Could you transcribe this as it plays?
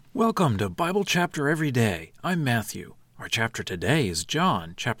Welcome to Bible Chapter Every Day. I'm Matthew. Our chapter today is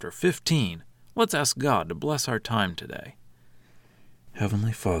John, chapter 15. Let's ask God to bless our time today.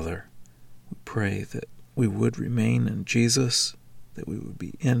 Heavenly Father, we pray that we would remain in Jesus, that we would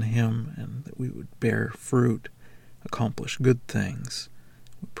be in Him, and that we would bear fruit, accomplish good things.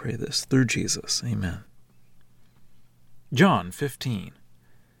 We pray this through Jesus. Amen. John 15.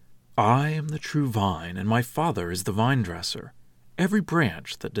 I am the true vine, and my Father is the vine dresser. Every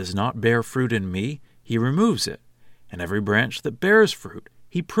branch that does not bear fruit in me, He removes it, and every branch that bears fruit,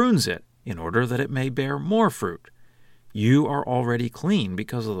 He prunes it, in order that it may bear more fruit. You are already clean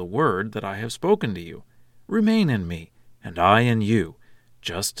because of the word that I have spoken to you. Remain in me, and I in you,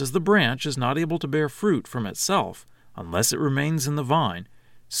 just as the branch is not able to bear fruit from itself unless it remains in the vine,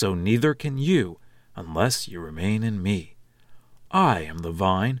 so neither can you unless you remain in me. I am the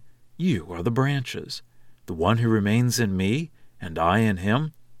vine, you are the branches. The one who remains in me, and I in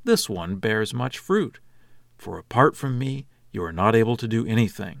him, this one bears much fruit. For apart from me, you are not able to do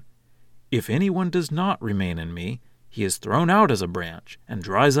anything. If anyone does not remain in me, he is thrown out as a branch and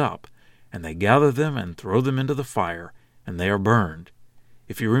dries up, and they gather them and throw them into the fire, and they are burned.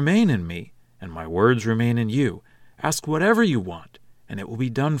 If you remain in me, and my words remain in you, ask whatever you want, and it will be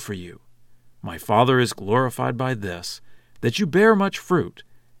done for you. My Father is glorified by this, that you bear much fruit,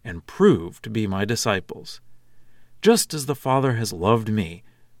 and prove to be my disciples. Just as the Father has loved me,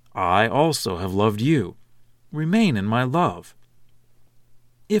 I also have loved you. Remain in my love.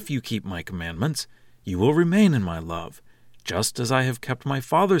 If you keep my commandments, you will remain in my love, just as I have kept my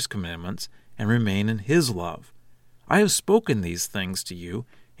Father's commandments and remain in His love. I have spoken these things to you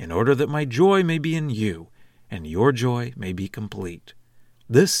in order that my joy may be in you, and your joy may be complete.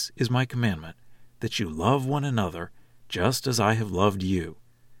 This is my commandment, that you love one another, just as I have loved you.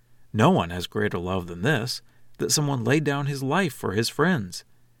 No one has greater love than this, that someone laid down his life for his friends.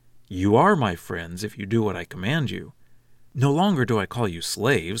 You are my friends if you do what I command you. No longer do I call you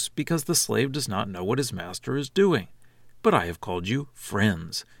slaves, because the slave does not know what his master is doing. But I have called you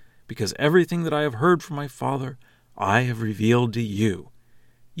friends, because everything that I have heard from my Father I have revealed to you.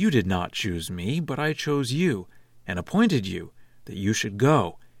 You did not choose me, but I chose you, and appointed you, that you should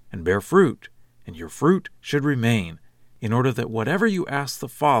go and bear fruit, and your fruit should remain, in order that whatever you ask the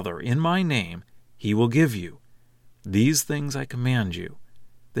Father in my name, He will give you. These things I command you,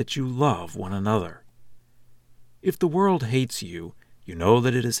 that you love one another. If the world hates you, you know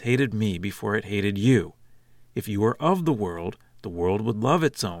that it has hated me before it hated you. If you were of the world would love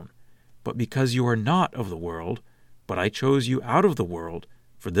its own. But because you are not of the world, but I chose you out of the world,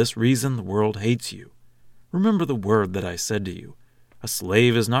 for this reason the world hates you. Remember the word that I said to you, a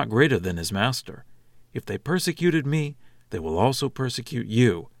slave is not greater than his master. If they persecuted me, they will also persecute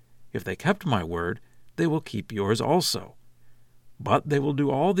you. If they kept my word, they will keep yours also. But they will do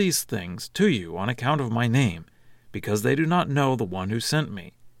all these things to you on account of my name, because they do not know the one who sent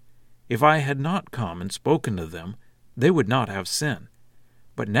me. If I had not come and spoken to them, they would not have sin.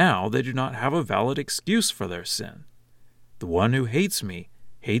 But now they do not have a valid excuse for their sin. The one who hates me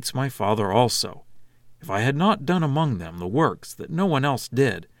hates my Father also. If I had not done among them the works that no one else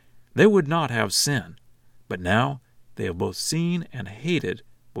did, they would not have sin. But now they have both seen and hated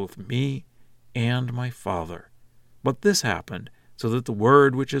both me and my Father. But this happened so that the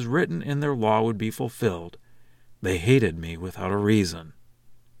word which is written in their law would be fulfilled. They hated me without a reason.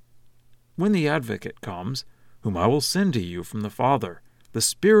 When the Advocate comes, whom I will send to you from the Father, the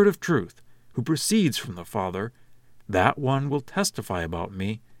Spirit of truth, who proceeds from the Father, that one will testify about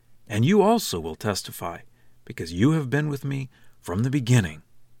me, and you also will testify, because you have been with me from the beginning.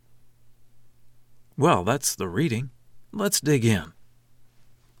 Well, that's the reading. Let's dig in.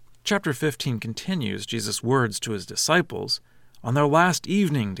 Chapter 15 continues Jesus' words to His disciples on their last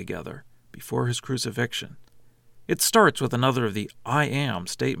evening together before His crucifixion. It starts with another of the I am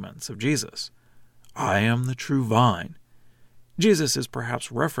statements of Jesus. I am the true vine. Jesus is perhaps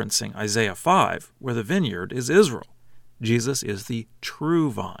referencing Isaiah 5, where the vineyard is Israel. Jesus is the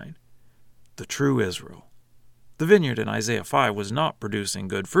true vine, the true Israel. The vineyard in Isaiah 5 was not producing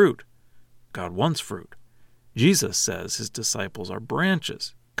good fruit. God wants fruit. Jesus says His disciples are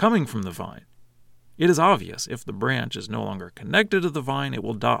branches coming from the vine. It is obvious if the branch is no longer connected to the vine, it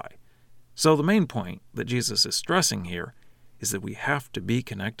will die. So the main point that Jesus is stressing here is that we have to be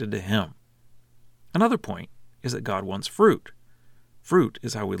connected to Him. Another point is that God wants fruit. Fruit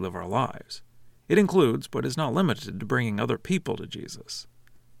is how we live our lives. It includes, but is not limited to, bringing other people to Jesus.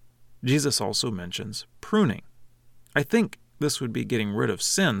 Jesus also mentions pruning. I think this would be getting rid of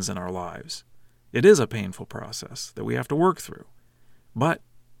sins in our lives. It is a painful process that we have to work through, but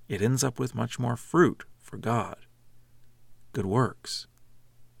it ends up with much more fruit for God. Good works.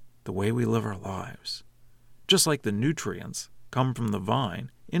 the way we live our lives. Just like the nutrients come from the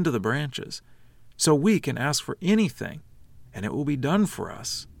vine into the branches, so we can ask for anything, and it will be done for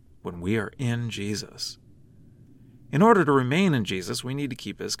us when we are in Jesus. In order to remain in Jesus, we need to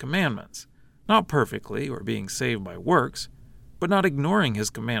keep His commandments, not perfectly or being saved by works, but not ignoring His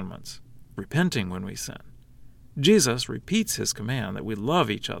commandments, repenting when we sin. Jesus repeats His command that we love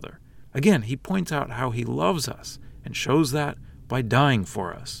each other. Again, He points out how He loves us and shows that by dying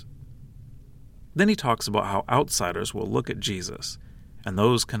for us. Then He talks about how outsiders will look at Jesus and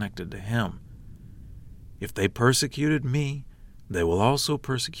those connected to Him. If they persecuted me, they will also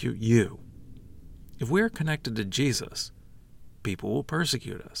persecute you. If we are connected to Jesus, people will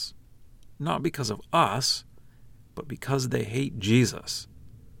persecute us, not because of us, but because they hate Jesus.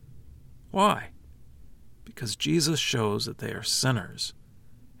 Why? Because Jesus shows that they are sinners,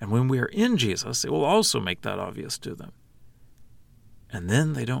 and when we are in Jesus, it will also make that obvious to them. And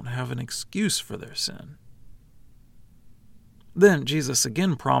then they don't have an excuse for their sin. Then Jesus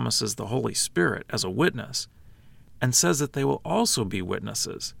again promises the Holy Spirit as a witness, and says that they will also be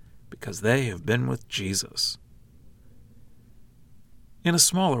witnesses because they have been with Jesus. In a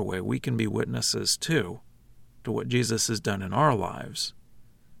smaller way, we can be witnesses too to what Jesus has done in our lives.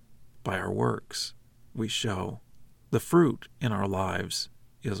 By our works, we show the fruit in our lives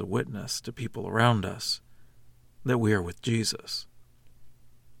is a witness to people around us that we are with Jesus.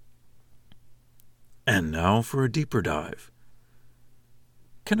 And now for a deeper dive.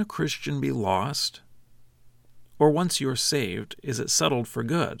 Can a Christian be lost? Or once you are saved, is it settled for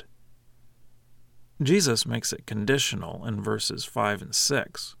good? Jesus makes it conditional in verses 5 and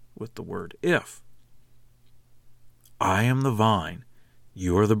 6 with the word if. I am the vine,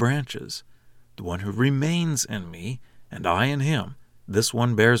 you are the branches. The one who remains in me, and I in him, this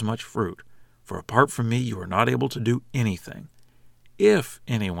one bears much fruit, for apart from me you are not able to do anything. If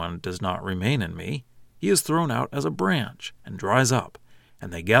anyone does not remain in me, he is thrown out as a branch and dries up,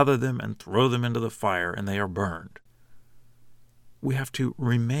 and they gather them and throw them into the fire, and they are burned. We have to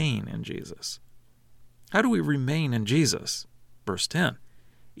remain in Jesus. How do we remain in Jesus? Verse 10,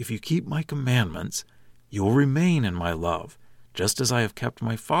 if you keep my commandments, you will remain in my love, just as I have kept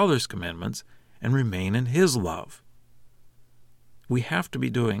my Father's commandments and remain in his love. We have to be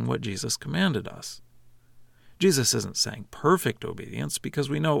doing what Jesus commanded us. Jesus isn't saying perfect obedience because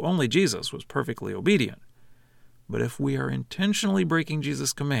we know only Jesus was perfectly obedient. But if we are intentionally breaking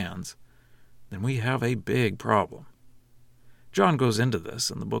Jesus' commands, then we have a big problem. John goes into this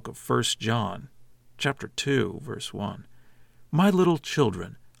in the book of 1 John, chapter 2, verse 1. My little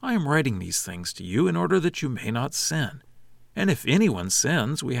children, I am writing these things to you in order that you may not sin. And if anyone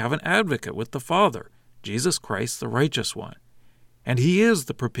sins, we have an advocate with the Father, Jesus Christ the righteous one. And he is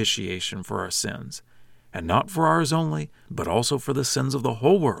the propitiation for our sins, and not for ours only, but also for the sins of the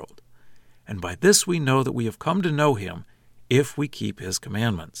whole world. And by this we know that we have come to know him, if we keep his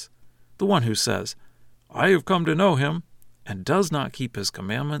commandments. The one who says, I have come to know him, and does not keep his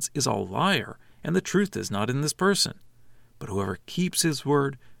commandments is a liar, and the truth is not in this person. But whoever keeps his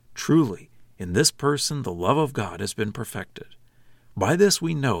word, truly, in this person the love of God has been perfected. By this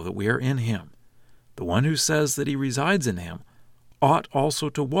we know that we are in him. The one who says that he resides in him ought also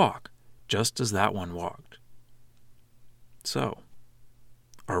to walk, just as that one walked. So,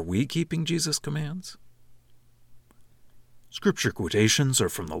 are we keeping Jesus' commands? Scripture quotations are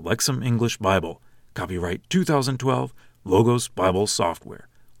from the Lexham English Bible, copyright 2012, Logos Bible Software.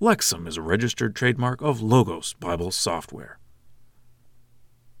 Lexham is a registered trademark of Logos Bible Software.